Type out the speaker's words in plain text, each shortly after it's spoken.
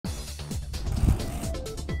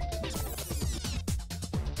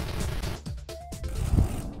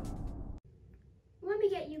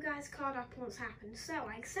guys caught up on what's happened. So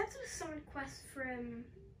I accepted a side quest from.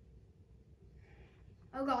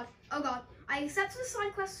 Oh god! I accepted a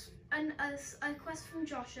side quest and a quest from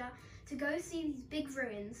Joshua to go see these big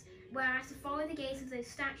ruins where I have to follow the gaze of those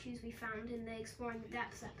statues we found in the Exploring the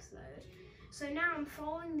Depths episode. So now I'm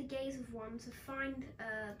following the gaze of one to find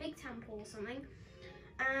a big temple or something.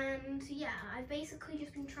 And yeah, I've basically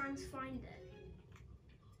just been trying to find it.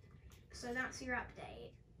 So that's your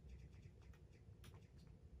update.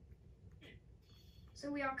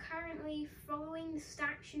 So we are currently following the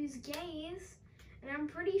statue's gaze, and I'm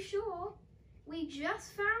pretty sure we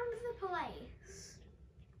just found the place.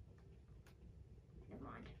 Never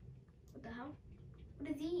mind. What the hell? What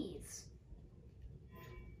are these?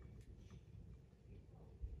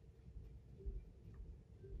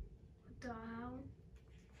 What the hell?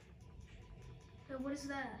 So what is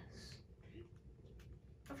this?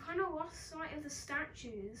 I've kind of lost sight of the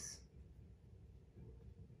statues.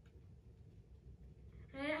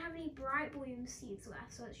 And I don't have any bright bloom seeds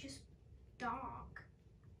left, so it's just dark.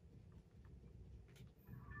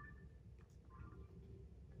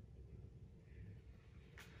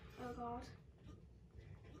 Oh god.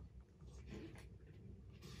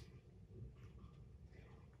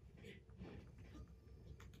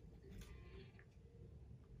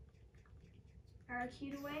 Arrow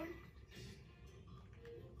away.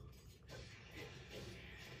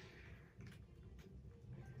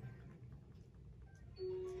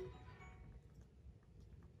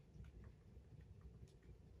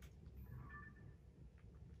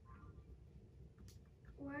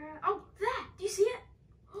 Where? Oh, there! Do you see it?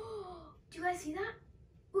 Oh, do you guys see that?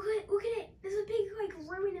 Look at it! Look at it! There's a big like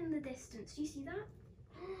ruin in the distance. Do you see that?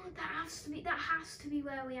 Oh, that has to be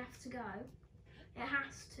where we have to go. It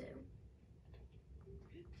has to.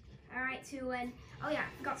 All right, oh yeah,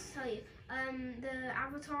 I forgot to tell you. The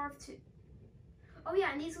avatar of two. Oh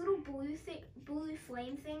yeah, and these little blue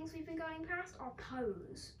flame things we've been going past are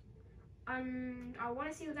Poes. I want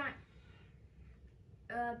to see what that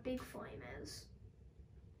big flame is,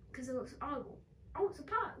 because it looks horrible. Oh, it's a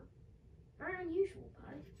Poe. Very unusual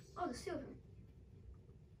Poe. Oh, there's two of them.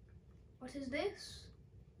 What is this?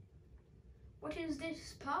 What is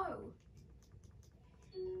this Poe?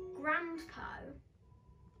 Grand Poe,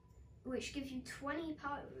 which gives you 20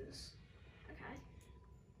 Poes. Okay.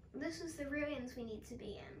 This is the ruins we need to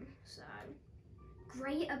be in, so.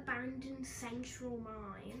 Great Abandoned Central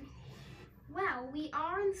Mine. Well, we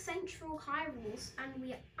are in Central Hyrule, and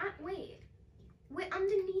we're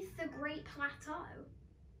underneath the Great Plateau.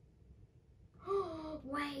 Oh,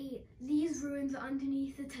 wait, these ruins are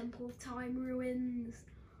underneath the Temple of Time ruins.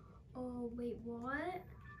 Oh, wait, what?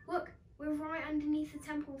 Look, we're right underneath the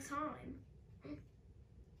Temple of Time.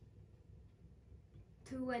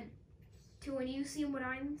 Tuan, you seeing what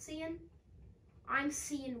I'm seeing? I'm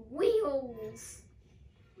seeing wheels.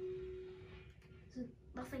 There's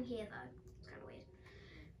nothing here though. It's kind of weird.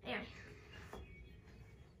 Anyway.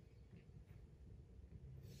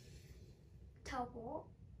 Teleport.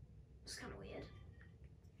 It's kind of weird.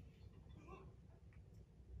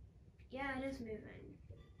 Yeah, it is moving.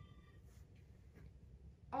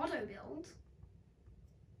 Auto build.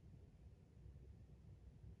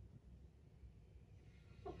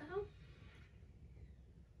 What the hell?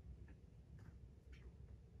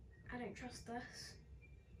 I don't trust this.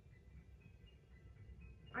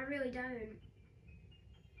 I really don't.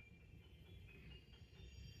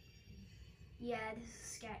 Yeah, this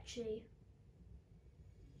is sketchy.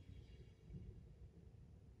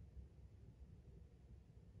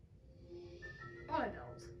 Auto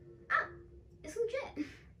build. Ah, it's legit.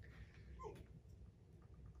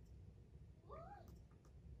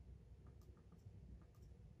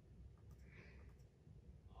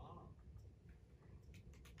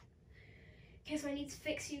 Okay, so I need to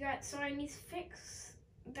fix you guys. So I need to fix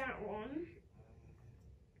that one.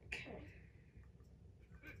 Okay.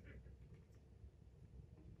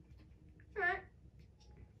 Alright.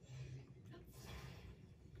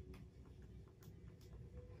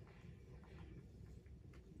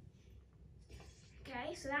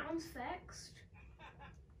 Okay, so that one's fixed.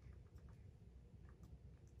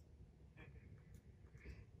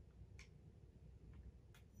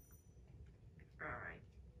 Alright.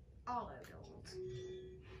 Auto build.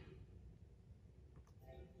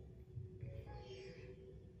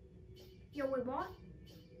 Yo, wait, what?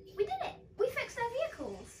 We did it! We fixed their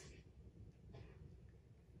vehicles!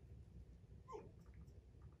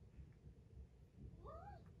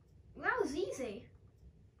 That was easy.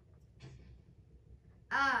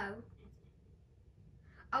 Oh.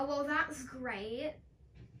 Oh, well, that's great.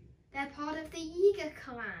 They're part of the Yiga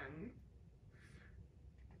clan.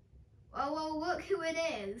 Oh, well, look who it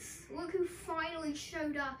is. Look who finally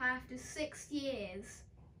showed up after 6 years.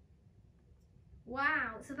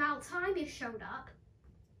 Wow, it's about time you showed up.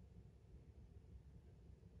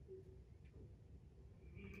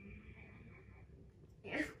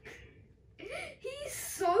 He's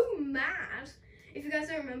so mad. If you guys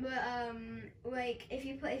don't remember, like if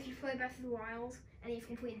you play Breath of the Wild and you've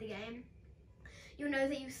completed the game, you'll know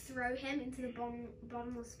that you throw him into the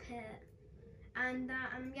bottomless pit, and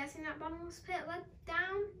I'm guessing that bottomless pit led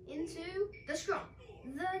down into the strong,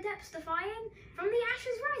 the depths defying, from the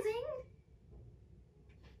ashes rising,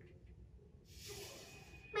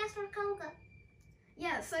 Master Koga.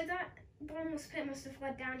 Yeah, so that bottomless pit must have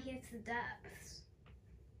led down here to the depths.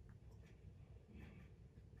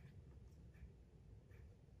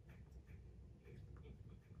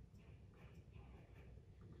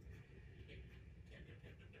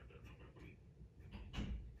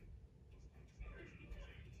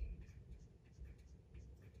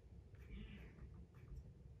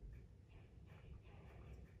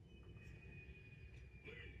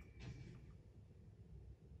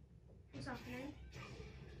 What's happening?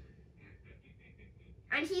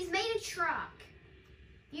 And he's made a truck.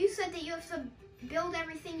 You said that you have to build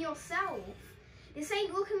everything yourself. This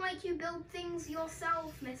ain't looking like you build things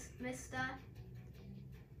yourself, mister.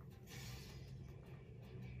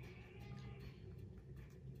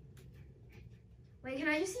 Wait, can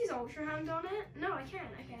I just use Ultra Hand on it? No, I can't.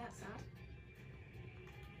 Okay, that's sad.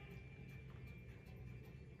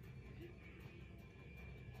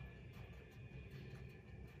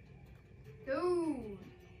 Ooh.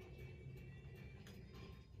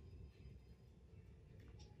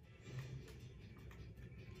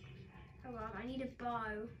 Oh god, I need a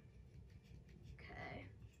bow. Okay.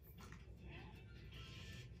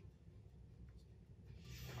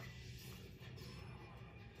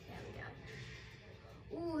 There we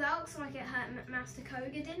go. Ooh, that looks like it hurt Master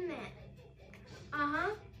Koga, didn't it?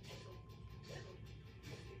 Uh-huh.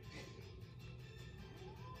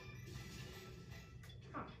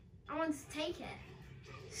 Huh. I want to take it.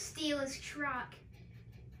 Steal his truck.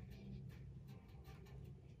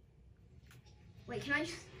 Wait, can I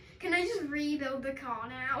just rebuild the car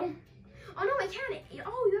now? Oh no, I can.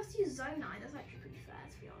 Oh, you have to use Zonai. That's actually pretty fair,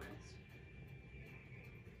 to be honest.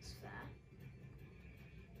 It's fair.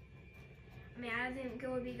 I mean, I think it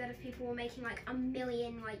would be good if people were making like a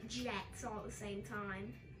million like jets all at the same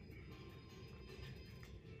time.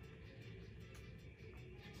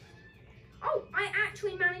 Oh, I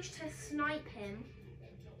actually managed to snipe him.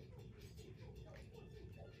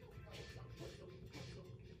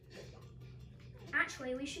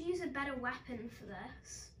 Actually, we should use a better weapon for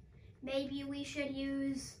this. Maybe we should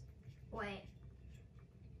use... Wait.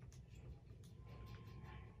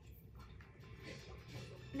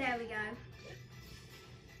 There we go.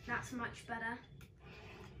 That's much better.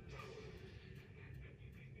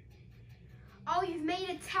 Oh, you've made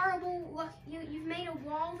a terrible... Look, you've made a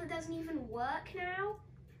wall that doesn't even work now?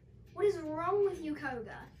 What is wrong with you,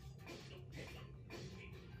 Koga?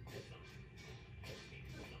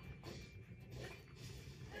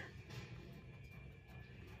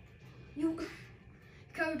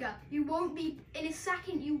 Koga, you won't be, in a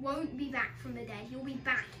second, you won't be back from the dead. You'll be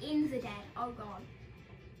back in the dead. Oh god.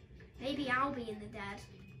 Maybe I'll be in the dead.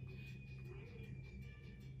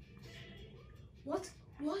 What?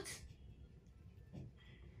 What?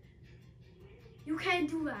 You can't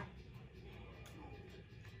do that.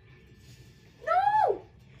 No!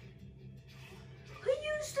 He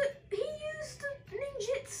used a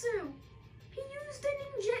ninjutsu. He used a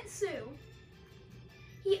ninjutsu.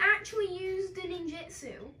 He actually used a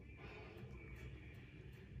ninjutsu.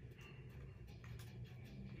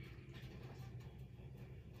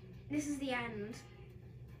 This is the end.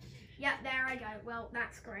 Yep, there I go. Well,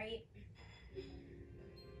 that's great.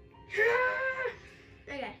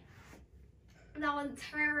 Okay. That went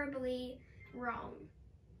terribly wrong.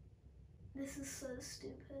 This is so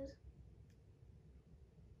stupid.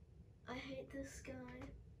 I hate this guy.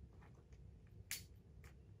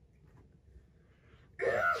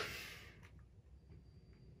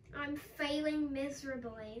 I'm failing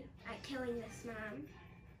miserably at killing this man.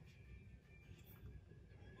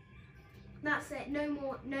 That's it. No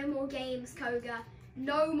more games, Koga.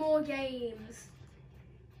 No more games.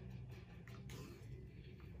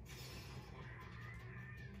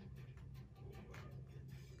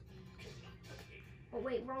 Oh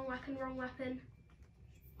wait, wrong weapon, wrong weapon.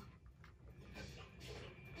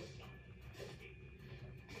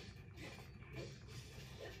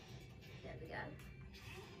 There we go.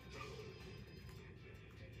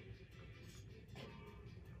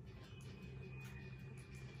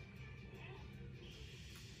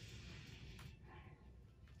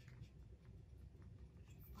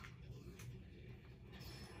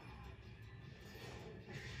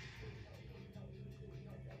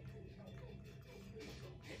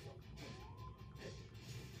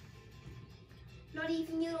 not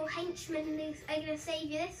even your little henchmen are gonna save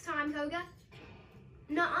you this time, Koga.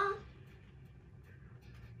 Nuh-uh.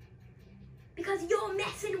 Because you're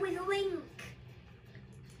messing with Link.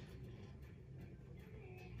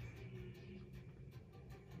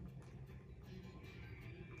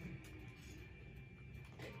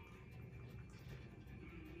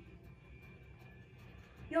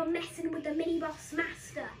 You're messing with the mini-boss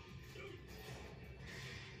master.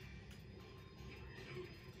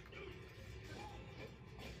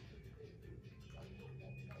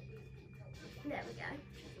 There we go.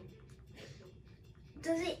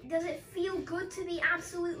 Does it feel good to be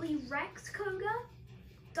absolutely wrecked, Koga?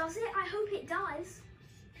 Does it? I hope it does.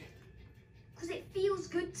 Because it feels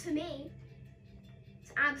good to me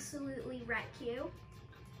to absolutely wreck you.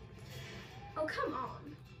 Oh, come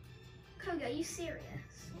on. Koga, are you serious?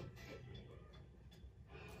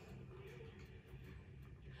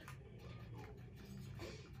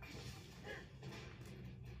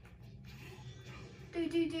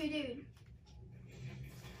 Dude.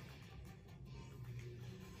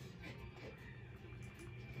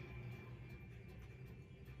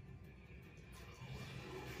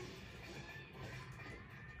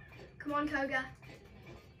 Come on, Koga.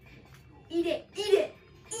 Eat it. Eat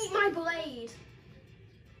my blade.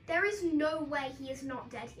 There is no way he is not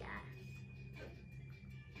dead yet.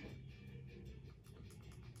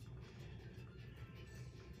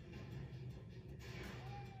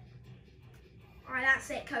 Alright, that's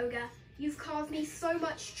it, Koga. You've caused me so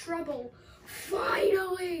much trouble.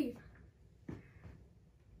 Finally!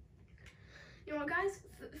 You know what, guys?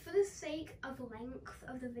 For the sake of length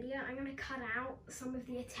of the video, I'm going to cut out some of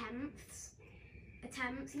the attempts.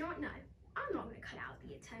 You know what? No. I'm not going to cut out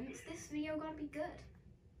the attempts. This video got to be good.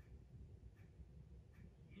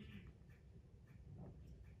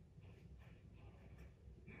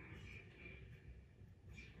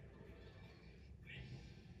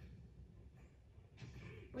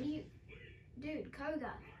 What do you... Dude,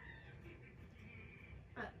 Koga.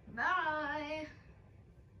 Bye.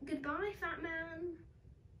 Goodbye, fat man.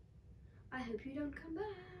 I hope you don't come back.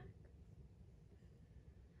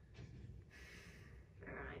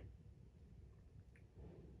 Alright.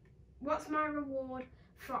 What's my reward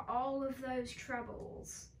for all of those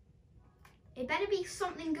troubles? It better be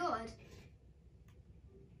something good.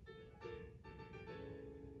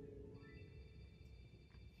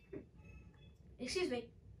 Excuse me.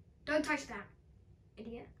 Don't touch that,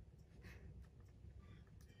 idiot.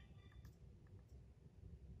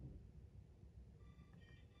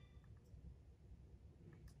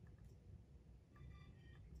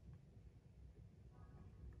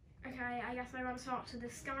 Okay, I guess I gotta talk to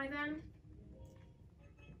this guy then.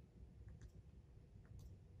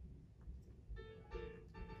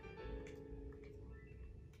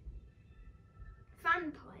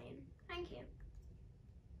 Fan plane. Thank you.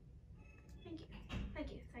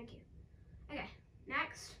 Okay,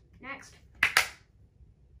 next.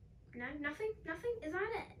 No, nothing? Is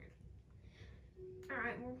that it?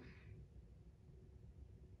 Alright, well.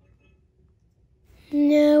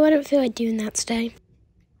 No, I don't feel like doing that today.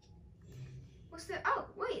 What's the... Oh,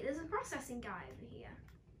 wait, there's a processing guy over here.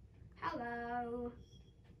 Hello.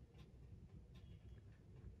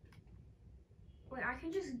 Wait, I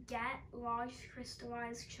can just get large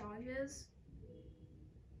crystallized charges.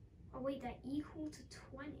 Oh wait, they're equal to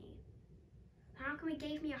 20. How come it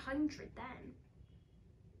gave me 100 then?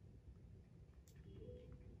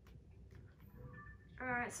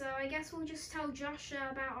 Alright, so I guess we'll just tell Joshua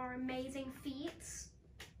about our amazing feats.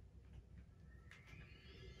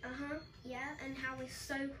 Yeah, and how we're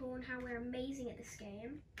so cool and how we're amazing at this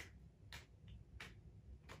game.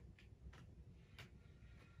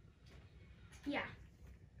 Yeah.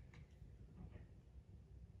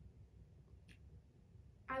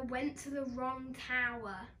 I went to the wrong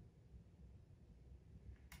tower.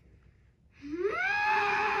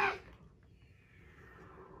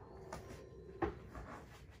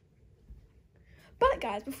 But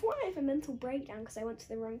guys, before I have a mental breakdown because I went to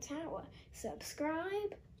the wrong tower,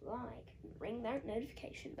 subscribe, like, ring that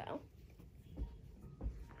notification bell.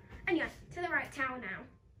 Anyway, to the right tower now.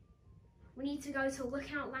 We need to go to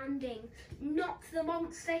Lookout Landing, not the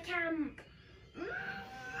monster camp.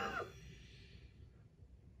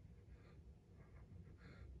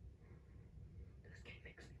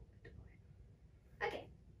 Okay.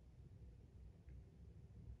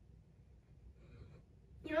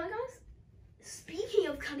 You know what, guys? Speaking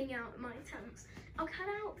of cutting out my attempts, I'll cut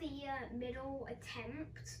out the middle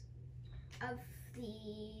attempt of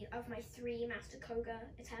my 3 Master Koga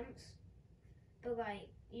attempts. But like,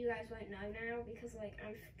 you guys won't know now because like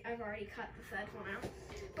I've already cut the 3rd one out.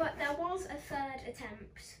 But there was a 3rd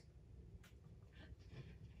attempt.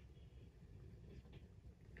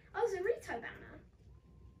 Oh, it's a Rito banner.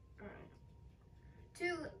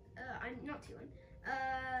 Alright. I'm not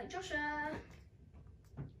 2-1. Joshua.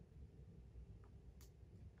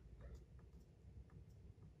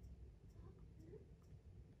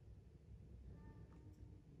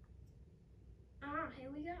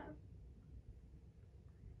 Here we go.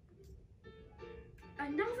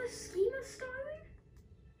 Another Schema Stone?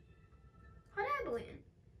 Hot air balloon.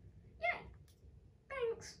 Yay!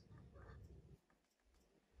 Thanks.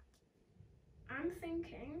 I'm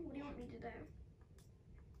thinking, what do you want me to do?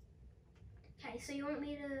 Okay, so you want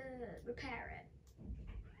me to repair it?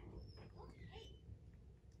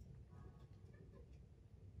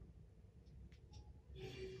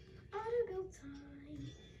 Auto build time.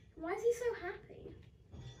 Why is he so happy?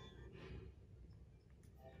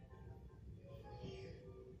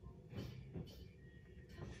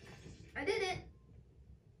 I did it.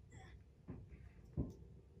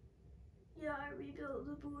 Yeah, I rebuilt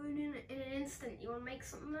the balloon in an instant. You want to make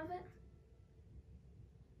something of it?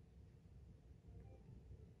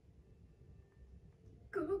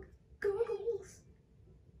 Goggles.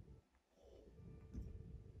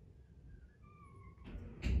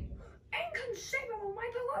 Inconceivable, my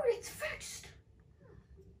balloon, it's fixed.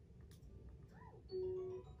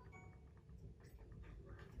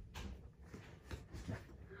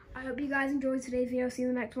 I hope you guys enjoyed today's video. See you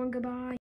in the next one. Goodbye.